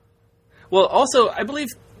Well, also, I believe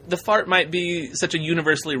the fart might be such a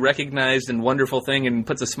universally recognized and wonderful thing and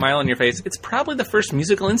puts a smile on your face. It's probably the first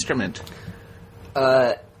musical instrument.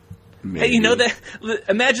 Maybe. Hey, you know that?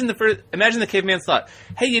 Imagine the caveman's thought.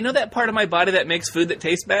 Hey, you know that part of my body that makes food that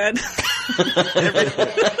tastes bad?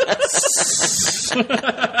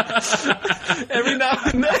 Every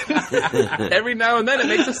now and then it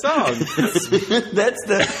makes a song.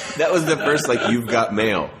 That was the first you've got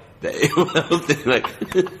mail. Like,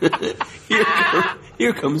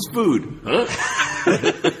 here comes food. Huh?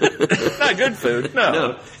 Not good food.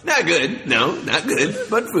 No, not good. No, not good.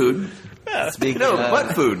 But food. Yeah.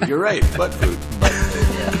 Butt food. You're right. Butt food. Butt food.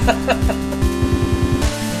 Yeah.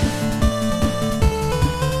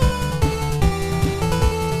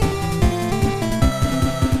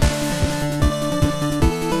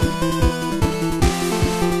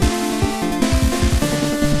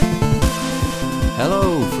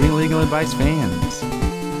 Legal Advice fans.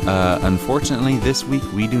 Unfortunately, this week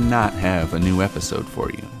we do not have a new episode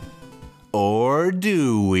for you. Or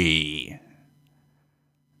do we?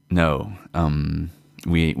 No,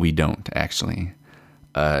 we don't, actually.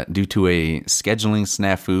 Due to a scheduling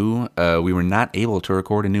snafu, we were not able to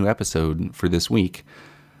record a new episode for this week.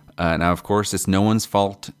 Now, of course, it's no one's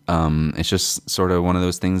fault. It's just sort of one of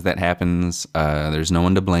those things that happens. There's no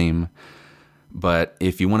one to blame. But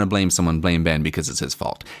if you want to blame someone, blame Ben because it's his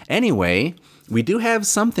fault. Anyway, we do have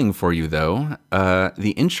something for you, though.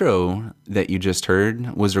 The intro that you just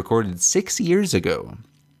heard was recorded 6 years ago.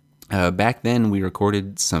 Back then, we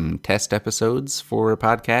recorded some test episodes for a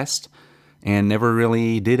podcast and never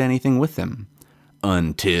really did anything with them.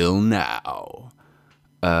 Until now.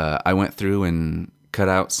 I went through and cut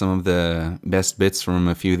out some of the best bits from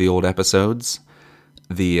a few of the old episodes.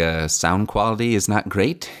 The sound quality is not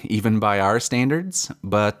great, even by our standards,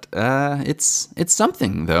 but it's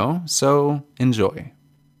something, though, so enjoy.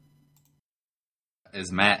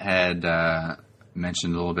 As Matt had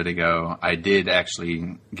mentioned a little bit ago, I did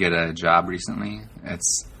actually get a job recently. It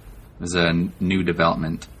was a new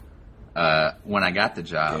development. When I got the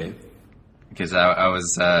job, because I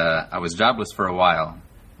was jobless for a while,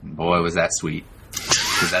 and boy, was that sweet.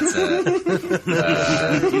 Because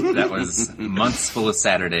that was months full of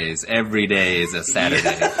Saturdays. Every day is a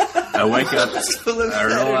Saturday. I wake up, I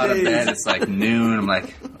roll out of bed, it's like noon. I'm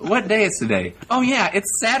like, what day is today? Oh yeah,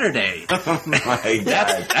 it's Saturday. Oh my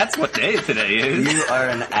God. That's what day today is. You are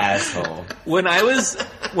an asshole. When I was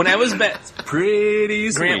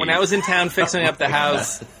pretty sweet. Grant, when I was in town fixing up the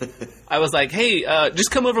house, I was like, hey,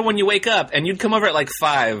 just come over when you wake up, and you'd come over at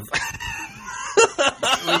 5.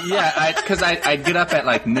 Yeah, because I'd get up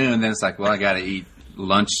at noon, then it's like, well, I got to eat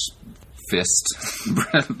lunch fist,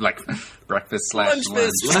 breakfast / lunch.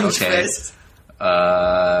 Okay.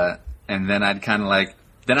 And then I'd kind of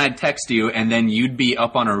then I'd text you, and then you'd be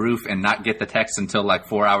up on a roof and not get the text until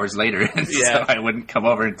 4 hours later, so I wouldn't come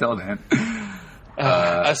over until then.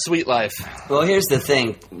 A sweet life. Well, here's the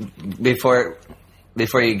thing, before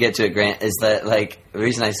you get to it, Grant, is that the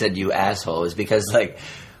reason I said you asshole is because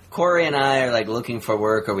Corey and I are looking for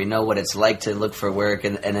work, or we know what it's like to look for work,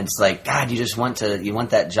 and it's God, you just want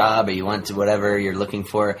that job, or you want to whatever you're looking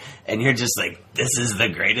for, and you're just this is the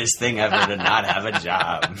greatest thing ever to not have a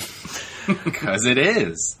job. Because it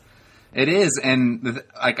is. It is, and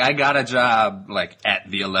I got a job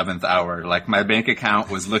at the 11th hour. My bank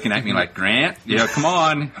account was looking at me Grant, come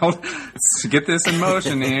on, let's get this in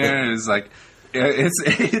motion here.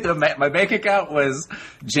 It's my bank account was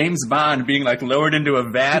James Bond being lowered into a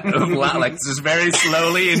vat of just very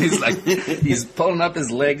slowly, and he's pulling up his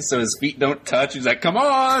legs so his feet don't touch. He's come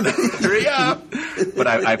on, hurry up! But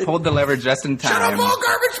I pulled the lever just in time. Turn off all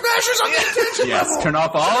garbage smashers on the attention level. Yes, turn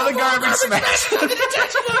off all the garbage smashers on the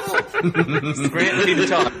attention level. Grant, we need to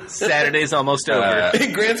talk. Saturday's almost over. Hey,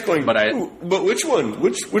 Grant's going. But which one?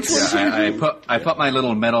 Which one? I put my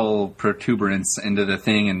little metal protuberance into the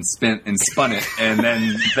thing and spun it. And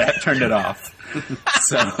then that turned it off.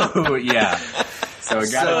 So yeah. So I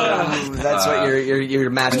got it. That's what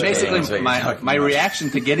your master. Basically, my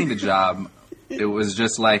reaction to getting the job, it was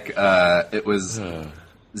just it was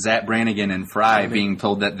Zach Brannigan and Fry being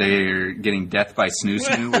told that they're getting death by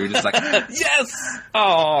snoo-snoo. We were just yes.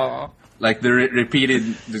 Oh. The repeated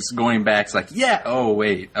just going back. It's yeah. Oh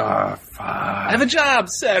wait. Oh fuck. I have a job.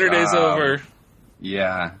 Saturday's over.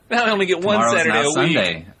 Yeah. Now I only get one Tomorrow's Saturday now a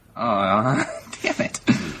Sunday. week. Oh, damn it.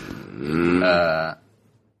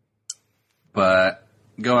 But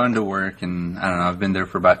going to work, and I don't know, I've been there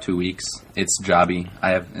for about 2 weeks. It's jobby.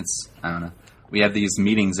 I don't know. We have these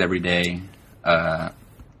meetings every day.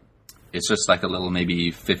 It's just a little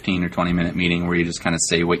maybe 15 or 20 minute meeting where you just kind of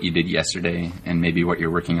say what you did yesterday and maybe what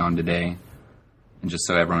you're working on today. and just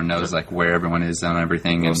so everyone knows like where everyone is on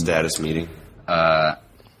everything. Little And status meeting. And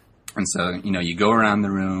so, you go around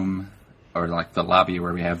the room or like the lobby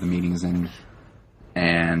where we have the meetings in,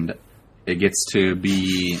 and it gets to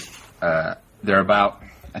be, there are about,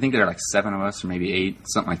 I think there are like 7 of us or maybe 8,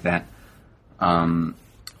 something like that. And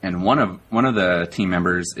one of the team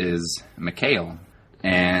members is Mikhail,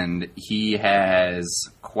 and he has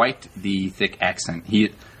quite the thick accent.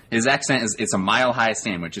 His accent is a mile-high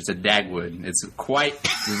sandwich. It's a Dagwood. It's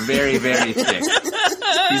very, very thick.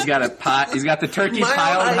 He's got the turkey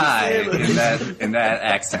piled high in that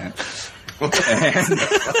accent.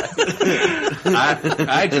 And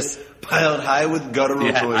I just Piled high with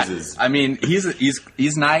guttural noises. I mean,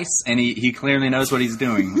 he's nice, and he clearly knows what he's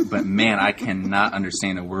doing. But man, I cannot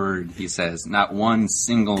understand a word he says. Not one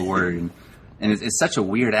single word. And it's such a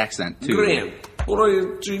weird accent too. What,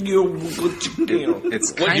 It's do you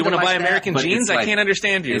want to buy American jeans? I can't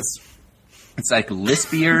understand you. It's like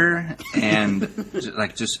lispier and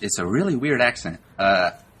it's a really weird accent.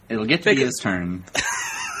 It'll get to be his turn,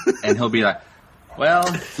 and he'll be like,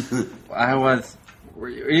 "Well,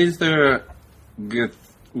 is there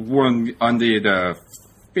one on the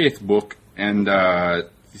Facebook and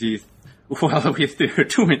we're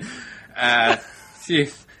doing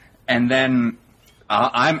and then."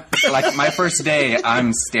 I'm like, my first day,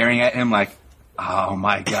 I'm staring at him like, oh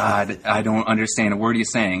my God, I don't understand a word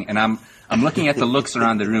he's saying. And I'm looking at the looks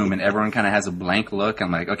around the room, and everyone kind of has a blank look. I'm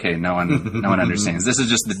like, okay, no one understands. This is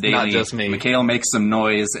just the daily. Not just me. Mikhail makes some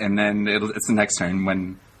noise, and then it's the next turn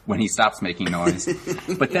when he stops making noise.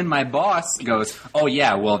 But then my boss goes, oh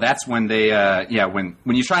yeah, well that's when they, when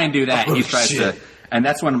you try and do that, he tries to, and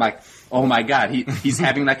that's when I'm like, oh my God, he's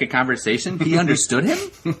having like a conversation. He understood him.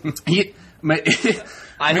 I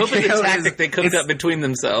hope it's a tactic they cooked up between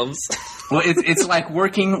themselves. Well, it's like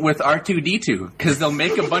working with R2-D2, because they'll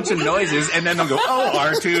make a bunch of noises and then they'll go, oh,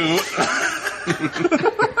 R2.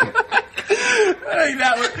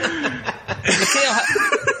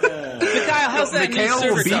 Mikhail, how's that Mikhail new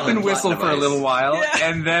server will beep selling? and whistle for a little while,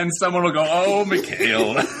 and then someone will go, oh,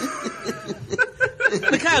 Mikhail.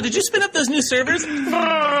 Mikhail, did you spin up those new servers?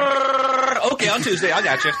 Okay, on Tuesday, I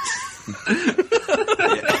got you.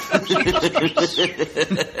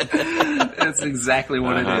 That's exactly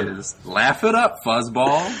what it is. Laugh it up,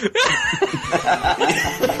 fuzzball.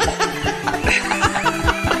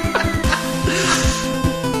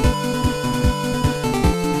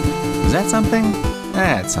 Is that something?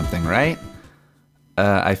 That's something, right?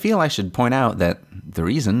 I feel I should point out that the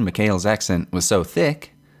reason Mikhail's accent was so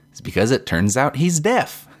thick is because it turns out he's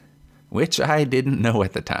deaf, which I didn't know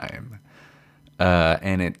at the time.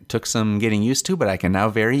 And it took some getting used to, but I can now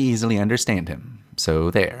very easily understand him. So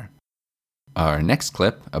there. Our next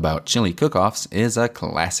clip about chili cook-offs is a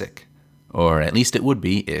classic. Or at least it would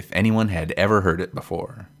be if anyone had ever heard it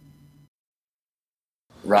before.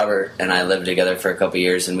 Robert and I lived together for a couple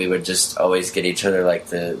years, and we would just always get each other like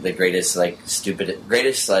the greatest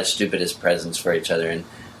stupidest presents for each other. And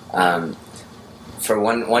for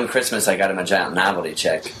one Christmas, I got him a giant novelty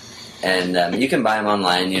check. And you can buy them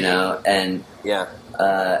online, and Yeah.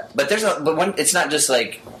 but it's not just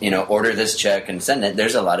like, order this check and send it.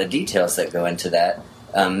 There's a lot of details that go into that.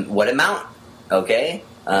 What amount? Okay.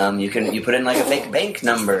 You put in like a fake bank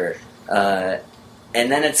number. And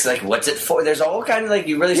then it's like, what's it for? There's all kind of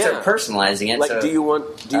you really start personalizing it. Like, do you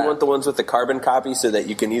want the ones with the carbon copy so that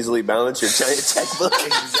you can easily balance your giant checkbook?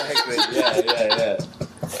 Exactly. Yeah.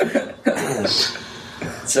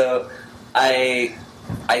 So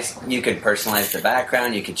you could personalize the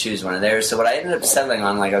background. You could choose one of theirs. So what I ended up settling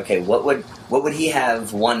on, okay, what would he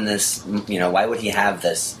have won this? Why would he have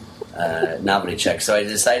this novelty check? So I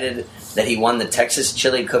decided that he won the Texas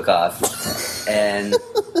Chili Cook-Off, and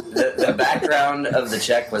the background of the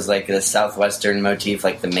check was like the southwestern motif,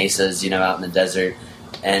 like the mesas, out in the desert.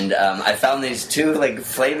 And I found these two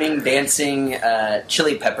flaming dancing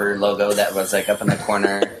chili pepper logo that was up in the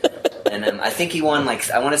corner. And I think he won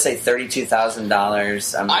I want to say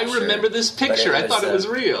 $32,000. I remember this picture. I thought it was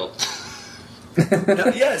real.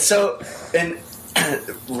 So and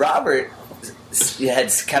Robert we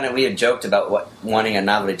had joked about wanting a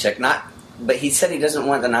novelty check, but he said he doesn't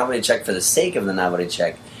want the novelty check for the sake of the novelty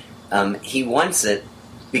check. He wants it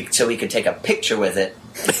so he could take a picture with it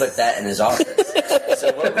and put that in his office.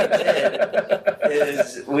 So what we did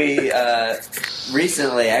is we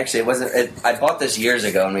recently, actually, I bought this years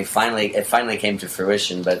ago, and it finally came to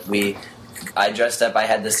fruition. But I dressed up. I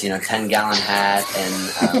had this 10-gallon hat,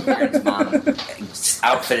 and Aaron's mom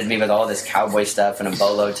outfitted me with all this cowboy stuff and a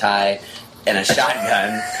bolo tie and a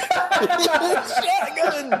shotgun.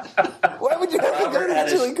 Shotgun! Why would you have a gun in a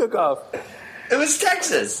chili cook-off? It was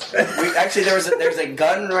Texas. There's a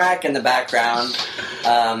gun rack in the background.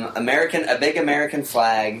 A big American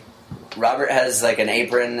flag. Robert has like an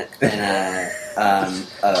apron and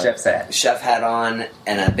a chef hat on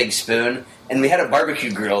and a big spoon. And we had a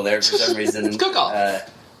barbecue grill there for some reason. Cook off.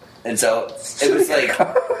 And so it was like,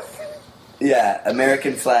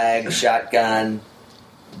 American flag, shotgun,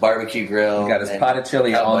 barbecue grill. He got his pot of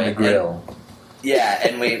chili on the grill.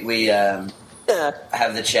 And we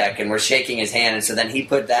have the check, and we're shaking his hand. And so then he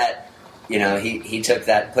put that, he took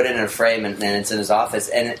that, put it in a frame, and it's in his office.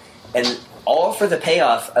 And all for the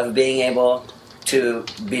payoff of being able to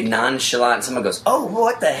be nonchalant. Someone goes, "Oh,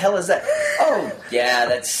 what the hell is that?" "Oh, yeah,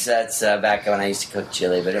 that's back when I used to cook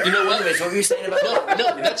chili." But you know what? Anyways, what were you saying about that?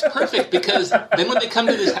 No, that's perfect, because then when they come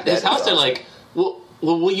to his house, they're like, "Well,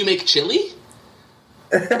 will you make chili?"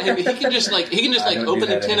 And he can just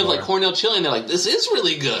open a tin of like Cornell chili, and they're like, "This is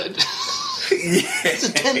really good." It's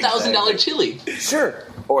a $10,000 chili. Sure.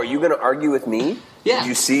 Or are you going to argue with me? Yeah. Did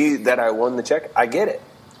you see that I won the check? I get it.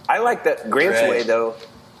 I like that Grant's way, though.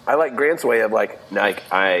 I like Grant's way of like, Nike,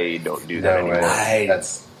 I don't do that anymore.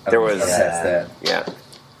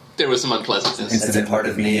 There was some unpleasantness. That's a part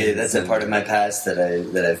of me. That's a part of my past that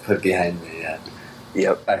I've put behind me. Yeah.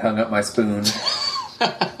 Yep. I hung up my spoon.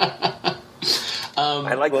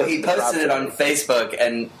 I like. Well, he posted it on Facebook,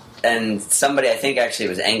 and somebody, I think actually it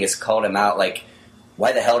was Angus, called him out like,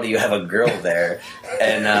 "Why the hell do you have a girl there?"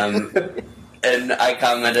 And I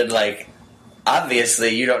commented like, "Obviously,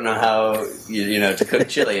 you don't know how to cook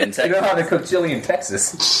chili in Texas." You know how to cook chili in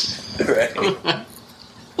Texas, right?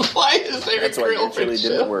 Why is there That's a why grill your chili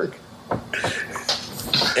didn't work.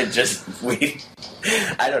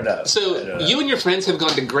 I don't know. So you and your friends have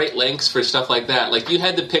gone to great lengths for stuff like that. Like you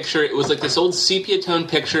had the picture; it was like this old sepia tone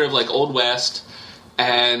picture of like Old West,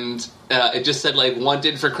 and it just said like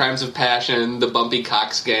 "Wanted for crimes of passion," the Bumpy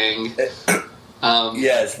Cox Gang.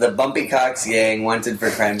 Yes, the Bumpy Cox Gang, wanted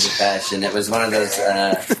for crimes of passion. It was one of those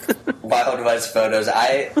Wild West photos.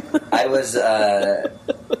 I was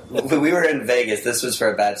we were in Vegas. This was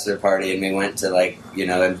for a bachelor party, and we went to like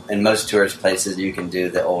in most tourist places you can do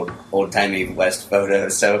the old timey West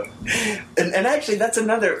photos. So, and actually that's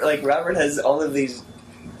another, like, Robert has all of these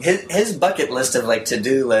his bucket list of like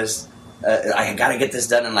to-do lists. I got to get this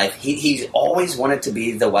done in life. He's always wanted to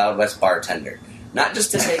be the Wild West bartender. Not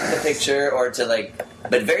just to take the picture or to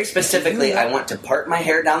but very specifically, I want to part my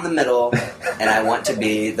hair down the middle, and I want to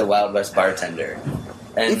be the Wild West bartender.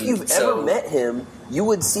 And if you've ever met him, you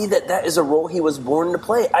would see that is a role he was born to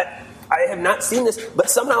play. I have not seen this, but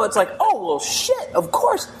somehow it's like, oh, well, shit, of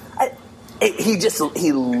course.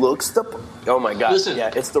 He looks oh my God. Listen,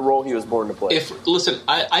 yeah, it's the role he was born to play.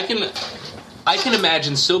 I can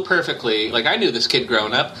imagine so perfectly, like I knew this kid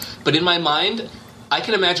growing up, but in my mind, I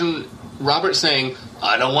can imagine Robert saying,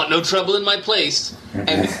 "I don't want no trouble in my place," and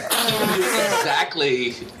he would do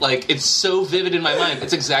exactly, like, it's so vivid in my mind.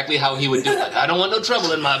 It's exactly how he would do it. "I don't want no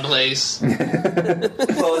trouble in my place."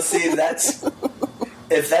 Well, see,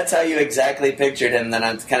 if that's how you exactly pictured him, then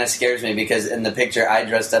it kind of scares me, because in the picture I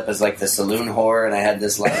dressed up as like the saloon whore, and I had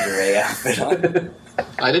this lingerie outfit on.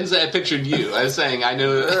 I didn't say I pictured you. I was saying I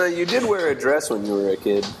knew. You did wear a dress when you were a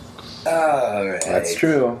kid. Oh, right. That's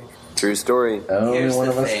true. True story. Only one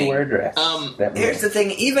of us to wear a dress. Here's the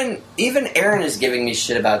thing. Even Aaron is giving me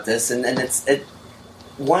shit about this, and it's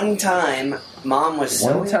one time Mom was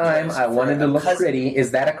so one time I wanted to look pretty.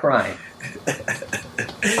 Is that a crime?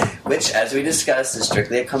 Which, as we discussed, is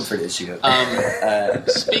strictly a comfort issue.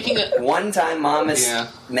 Speaking of, one time Mom is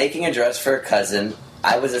making a dress for a cousin.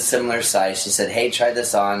 I was a similar size. She said, "Hey, try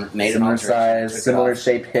this on." Made similar an alteration. size, similar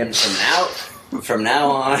shaped hips. From now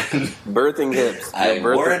on, birthing hips. I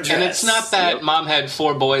wore a dress. And it's not that Mom had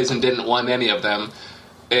 4 boys and didn't want any of them.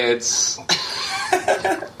 It's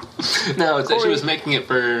no, it's that she was making it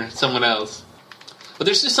for someone else. But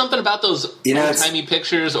there's just something about those old-timey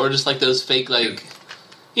pictures, or just like those fake, like,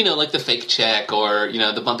 like the fake check, or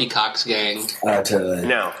the Bumpy Cox Gang. Totally.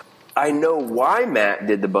 Now, I know why Matt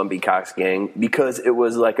did the Bumpy Cox Gang, because it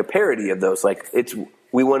was like a parody of those. Like,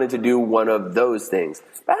 we wanted to do one of those things.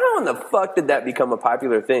 But how in the fuck did that become a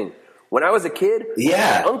popular thing? When I was a kid,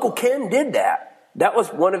 Uncle Ken did that. That was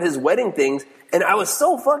one of his wedding things, and I was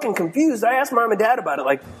so fucking confused. I asked Mom and Dad about it,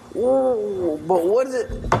 like, whoa, but what is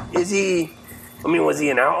it? Was he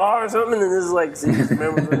an outlaw or something? And this is like, see,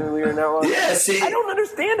 remember when we were an outlaw? Yeah, see. I don't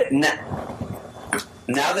understand it.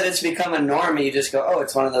 Now that it's become a norm, you just go, "Oh,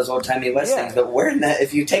 it's one of those old-timey West things." But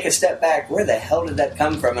if you take a step back, where the hell did that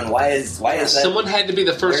come from, and why is that? Someone had to be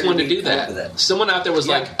the first one to do that. Someone out there was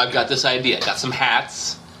like, "I've got this idea. I got some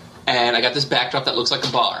hats, and I got this backdrop that looks like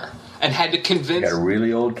a bar. and had to convince. Got a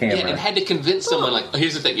really old camera. Yeah, and had to convince someone like, oh,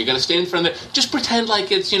 here's the thing, you're going to stand in front of it. Just pretend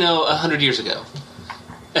like it's 100 years ago.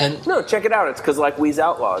 And No, check it out. It's because like We's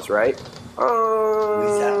Outlaws, right?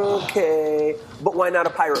 Okay, but why not a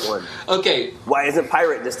pirate one? okay, Why isn't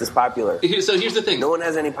pirate just as popular? so here's the thing. No one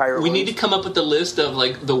has any pirate. We ones. need to come up with the list of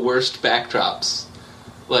like the worst backdrops,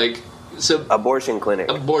 like so Abortion clinic.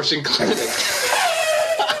 abortion clinic.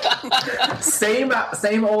 Same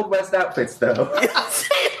Old West outfits, though.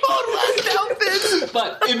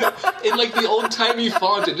 But in like the old timey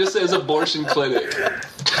font, it just says abortion clinic.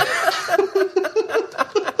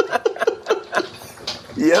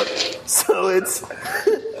 Yep. So it's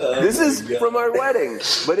this is from our wedding,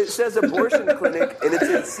 but it says abortion clinic and it's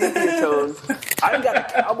in sepia tones. I've got a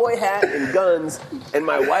cowboy hat and guns, and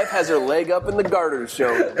my wife has her leg up and the garters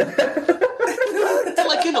showing.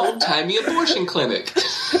 Like an old timey abortion clinic.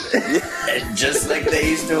 Just like they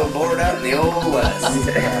used to abort out in the Old West.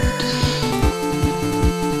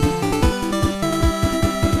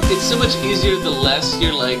 It's so much easier the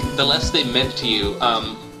less they meant to you.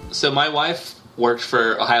 So my wife worked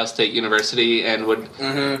for Ohio State University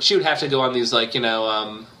and she would have to go on these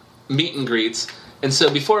meet and greets. And so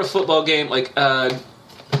before a football game,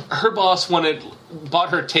 her boss bought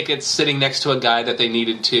her tickets sitting next to a guy that they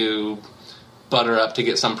needed to butter up to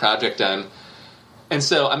get some project done. And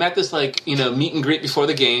so I'm at this meet and greet before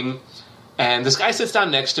the game. And this guy sits down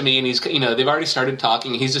next to me, and he's, they've already started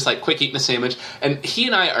talking. He's just quick eating a sandwich, and he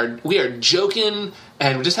and I are joking,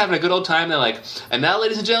 and we're just having a good old time. They're like, and now,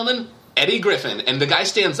 ladies and gentlemen, Eddie Griffin. And the guy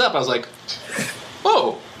stands up. I was like,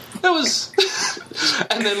 oh, that was.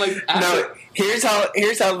 And then after. No, here's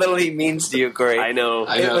how little he means to you, Corey. I know.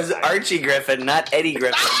 It was Archie Griffin, not Eddie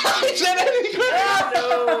Griffin. Is that Eddie Griffin?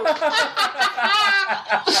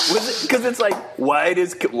 Because it's like, why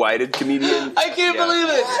did comedian? I can't believe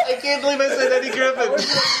it. I can't believe I said Eddie Griffin.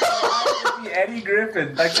 Eddie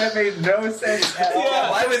Griffin. That made no sense at all.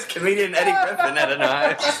 Yeah. Why was comedian Eddie Griffin at an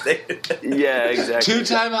Ohio State? Yeah, exactly.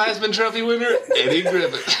 2-time Heisman Trophy winner, Eddie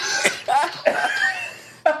Griffin.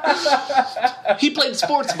 He played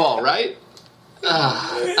sports ball, right?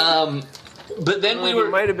 But then we He were.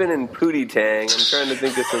 might have been in Pootie Tang. I'm trying to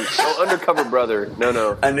think of some. Oh, Undercover Brother.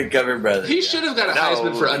 No. Undercover Brother. He should have got a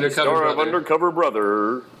Heisman for Undercover Star of Brother. Undercover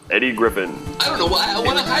Brother, Eddie Griffin. I don't know why I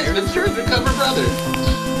want a Heisman for Undercover Brother.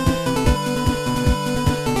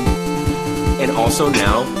 And also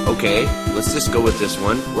now, okay, let's just go with this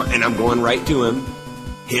one. And I'm going right to him.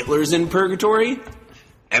 Hitler's in purgatory?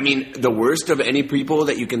 I mean, the worst of any people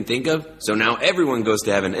that you can think of. So now everyone goes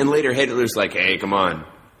to heaven. And later Hitler's like, hey, come on.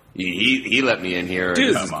 He let me in here.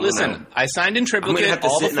 Dude, Come on. listen, I signed in I'm going to triplicate have to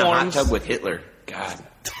all the sit in a hot forms. tub with Hitler. God.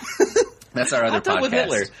 That's our other Hot tub podcast. with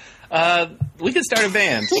Hitler. We could start a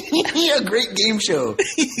band. Yeah, great game show.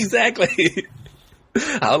 Exactly.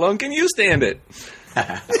 How long can you stand it?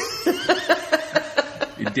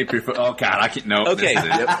 You dip your foot. Oh God, I can't. No. Okay. this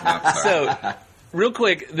is it. No, sorry. So, real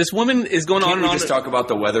quick, this woman is going on Can't and we on. just talk about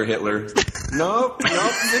the weather Hitler? Nope,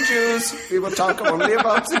 the Jews. We will talk only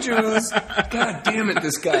about the Jews. God damn it,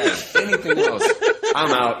 this guy. Anything else?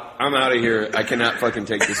 I'm out. I'm out of here. I cannot fucking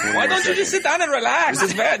take this one. Why don't you just sit down and relax?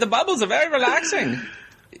 The bubbles are very relaxing.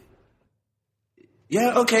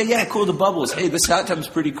 Yeah, okay, yeah, cool, the bubbles. Hey, this hot tub's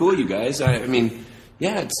pretty cool, you guys. I mean,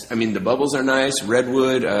 yeah, the bubbles are nice.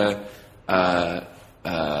 Redwood,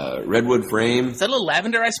 redwood frame. Is that a little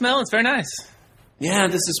lavender I smell? It's very nice. Yeah,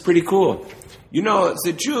 this is pretty cool. You know,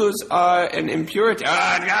 the Jews are an impurity.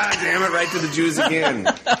 Ah, God damn it, right to the Jews again.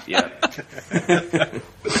 Yeah.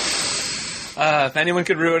 If anyone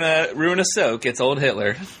could ruin a soak, it's old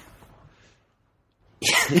Hitler.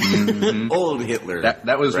 Old Hitler.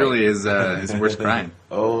 That was really his worst crime.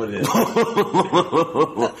 Old Hitler.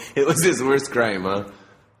 It was his worst crime, huh?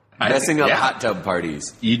 Messing up hot tub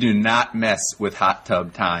parties. You do not mess with hot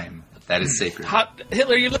tub time. That is sacred.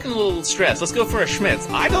 Hitler, you're looking a little stressed. Let's go for a Schmitz.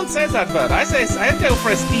 I don't say that word. I go for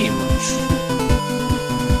a steam.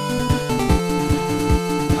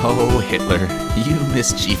 Oh, Hitler, you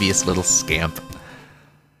mischievous little scamp.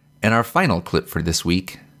 In our final clip for this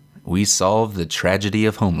week, we solve the tragedy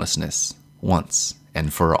of homelessness once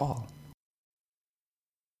and for all.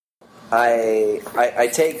 I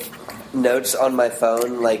take notes on my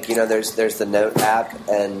phone, there's the note app,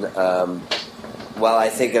 and while I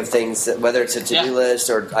think of things, whether it's a to-do list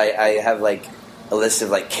or I have a list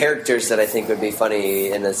of characters that I think would be funny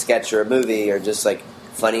in a sketch or a movie, or just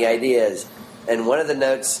funny ideas. And one of the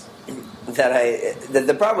notes that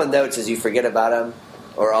the problem with notes is you forget about them,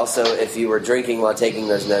 or also if you were drinking while taking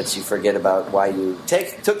those notes, you forget about why you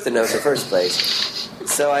took the note in the first place.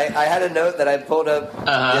 So I had a note that I pulled up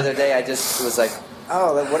the other day. I just was like,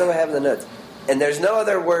 oh, what do I have in the notes? and there's no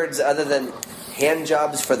other words other than hand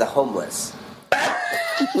jobs for the homeless.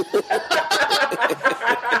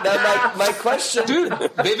 Now, my question, Dude,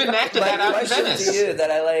 they've enacted that out in question Venice. to you that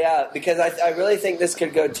I lay out, because I really think this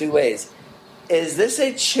could go two ways. Is this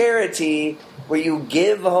a charity where you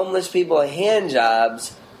give homeless people hand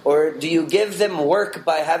jobs, or do you give them work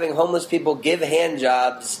by having homeless people give hand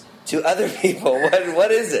jobs to other people?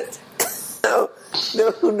 What is it?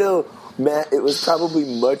 No, Matt, it was probably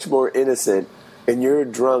much more innocent, and you're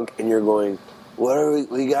drunk and you're going, what are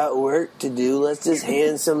we got work to do, let's just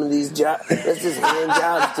hand some of these jobs, let's just hand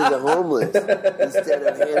jobs to the homeless instead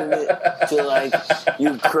of handing it to like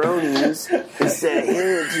your cronies. Instead of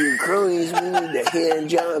handing it to your cronies, we need to hand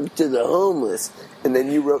jobs to the homeless. And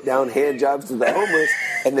then you wrote down hand jobs to the homeless,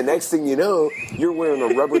 and the next thing you know, you're wearing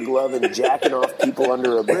a rubber glove and jacking off people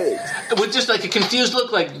under a bridge. With just like a confused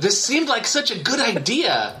look, like, this seemed like such a good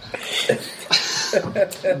idea.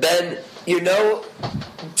 Ben,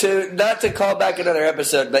 not to call back another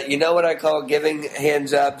episode, but you know what I call giving hand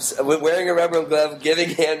jobs, wearing a rubber glove,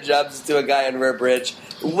 giving hand jobs to a guy under a bridge?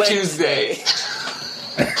 Wednesday. Tuesday.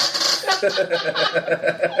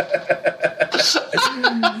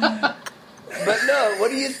 But no,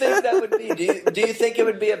 what do you think that would be? Do you think it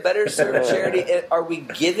would be a better served charity? Are we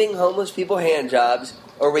giving homeless people hand jobs,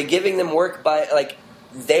 or are we giving them work by, like,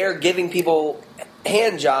 they're giving people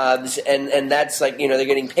hand jobs, and that's like, they're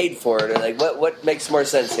getting paid for it? Or like, what makes more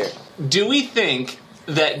sense here? Do we think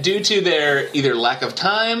that due to their either lack of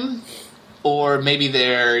time, or maybe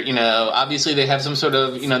their, obviously they have some sort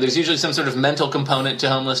of, there's usually some sort of mental component to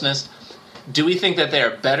homelessness, do we think that they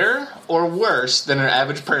are better or worse than an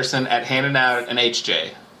average person at handing out an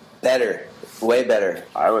HJ? Better. Way better.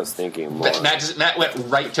 I was thinking more. Matt went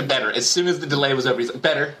right to better. As soon as the delay was over, he's like,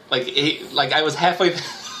 better. Like I was halfway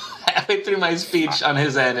through my speech on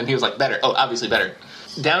his end, and he was like, better. Oh, obviously better.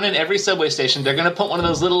 Down in every subway station, they're going to put one of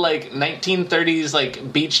those little,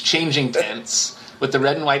 1930s, beach changing tents with the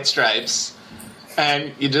red and white stripes,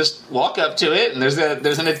 and you just walk up to it, and there's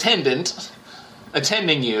an attendant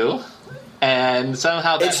attending you, and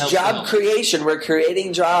somehow that it's helps job creation. We're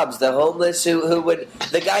creating jobs. The homeless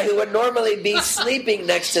the guy who would normally be sleeping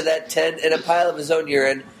next to that tent in a pile of his own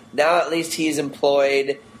urine, now at least he's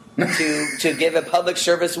employed to give a public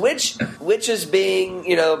service, which is being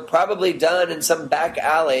probably done in some back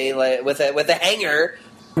alley with a hanger.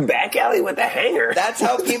 Back alley with a hanger. That's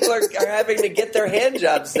how people are having to get their hand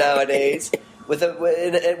jobs nowadays. With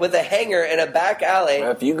a hanger in a back alley.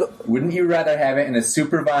 Wouldn't you rather have it in a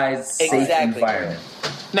supervised, safe environment?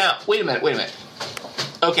 Now, wait a minute.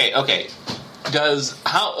 Okay.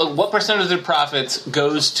 What percentage of their profits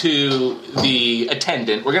goes to the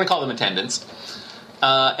attendant? We're going to call them attendants.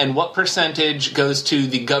 And what percentage goes to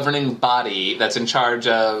the governing body that's in charge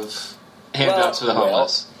of hand jobs for the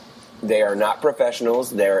homeless? They are not professionals;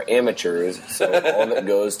 they're amateurs. So all of it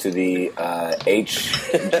goes to the HJAA,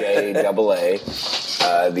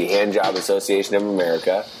 the Hand Job Association of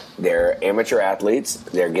America. They're amateur athletes.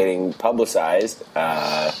 They're getting publicized.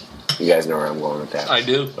 You guys know where I'm going with that. I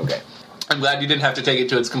do. Okay. I'm glad you didn't have to take it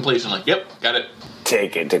to its completion. Yep, got it.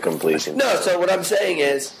 Take it to completion. No, so what I'm saying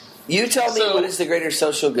is, you tell me what is the greater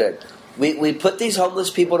social good. We put these homeless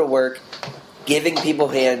people to work, giving people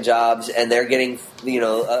hand jobs, and they're getting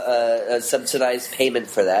a subsidized payment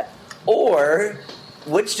for that. Or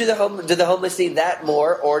which do the homeless need that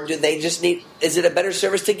more, or do they just need? Is it a better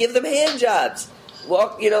service to give them hand jobs?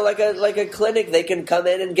 Well, like a clinic, they can come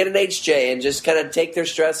in and get an HJ and just kind of take their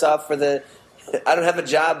stress off for the. I don't have a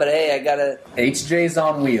job, but hey, I gotta. HJ's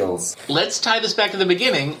on wheels. Let's tie this back to the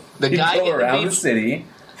beginning. The guy go around the city.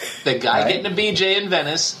 The guy getting a BJ in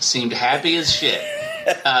Venice seemed happy as shit.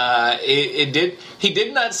 He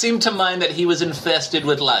did not seem to mind that he was infested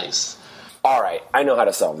with lice. All right, I know how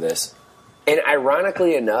to solve this. And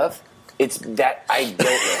ironically enough, it's that I don't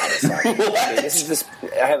know how to solve it.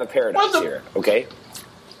 Okay, I have a paradox here, okay?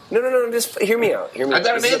 No, just hear me out. I've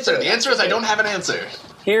got an answer. The answer is I don't have an answer.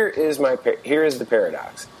 Here is the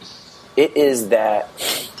paradox. It is that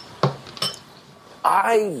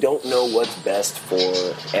I don't know what's best for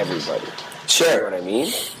everybody. Sure. You know what I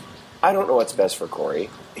mean? I don't know what's best for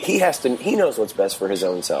Corey. He knows what's best for his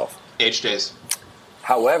own self. HJs.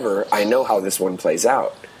 However, I know how this one plays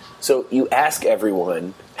out. So you ask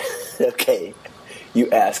everyone, okay,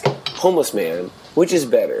 you ask, homeless man, which is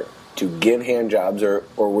better, to give hand jobs or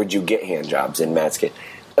would you get hand jobs in Matt's case?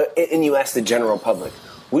 And you ask the general public,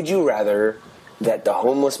 would you rather that the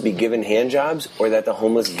homeless be given hand jobs or that the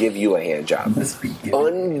homeless give you a hand job?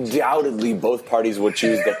 Undoubtedly, both parties will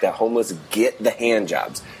choose that the homeless get the hand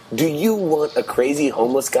jobs. Do you want a crazy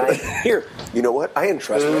homeless guy? Here, you know what? I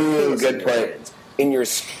entrust my penis in your hands. in your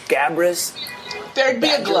scabrous, There'd be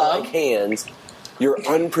a glove. badger-like hands, your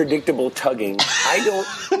unpredictable tugging. I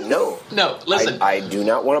don't know. No, listen. I do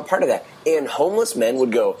not want a part of that. And homeless men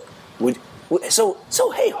would go, so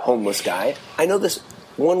hey, homeless guy, I know this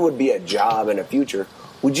one would be a job and a future.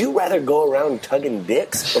 Would you rather go around tugging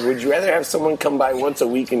dicks, or would you rather have someone come by once a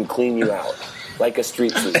week and clean you out like a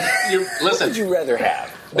street sweeper? What Listen, would you rather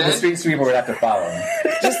have? Well, the street sweeper would have to follow him.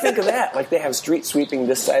 Just think of that. Like they have street sweeping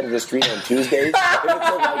this side of the street on Tuesdays. If it's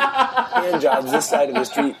like hand jobs this side of the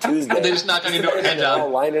street Tuesday. They just knock on your door, hand They're all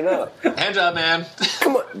job. lining up. Hand job, man.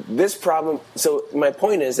 Come on. This problem. So my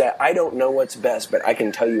point is that I don't know what's best, but I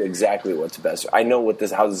can tell you exactly what's best. I know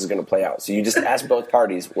how this is going to play out. So you just ask both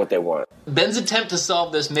parties what they want. Ben's attempt to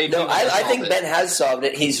solve this made No, me I think solve it. Ben has solved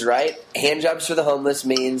it. He's right. Hand jobs for the homeless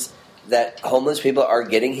means that homeless people are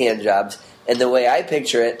getting hand jobs. And the way I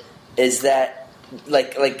picture it is that,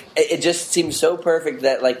 like it just seems so perfect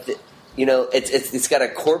that, it's got a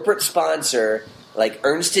corporate sponsor like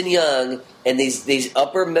Ernst & Young, and these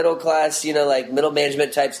upper middle class, middle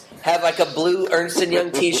management types have like a blue Ernst &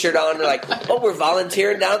 Young T-shirt on. They're like, oh, we're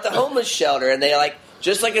volunteering down at the homeless shelter, and they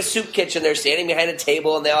just like a soup kitchen. They're standing behind a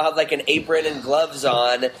table, and they all have like an apron and gloves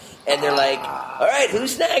on, and they're like, all right,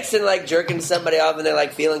 who's next? And like jerking somebody off, and they're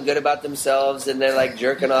like feeling good about themselves, and they're like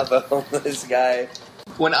jerking off a homeless guy.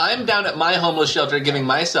 When I'm down at my homeless shelter giving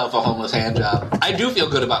myself a homeless hand job, I do feel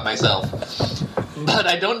good about myself. But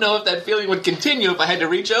I don't know if that feeling would continue if I had to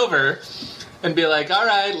reach over and be like, all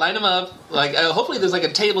right, line them up. Like, hopefully there's like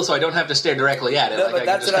a table so I don't have to stare directly at it. No, like, but I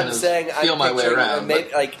that's can what just I'm saying. feel my way around.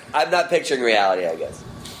 Maybe, I'm not picturing reality, I guess.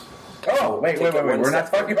 Oh, wait. We're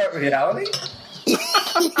not talking about reality?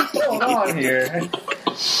 Hold on here.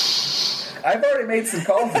 I've already made some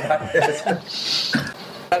calls about this.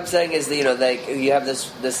 What I'm saying is, you have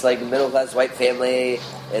this like middle class white family,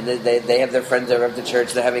 and they have their friends over at the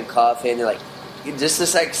church. They're having coffee, and you're like, just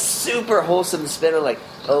this like super wholesome spin of like,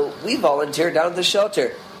 oh, we volunteered down at the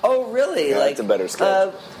shelter. Oh, really? Yeah, like that's a better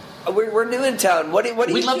sketch. We're new in town. What do you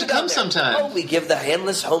We'd love do to come down there? sometime. Oh, we give the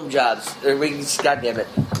handless home jobs. Or God damn it,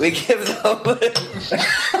 we give them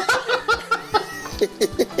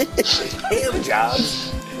Ham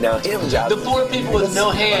jobs. Now, ham jobs. The poor people with no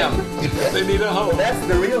ham. They need a home. That's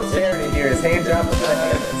the real charity here is hand jobs for the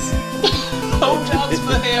handless. Home jobs for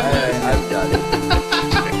the ham. I'm done.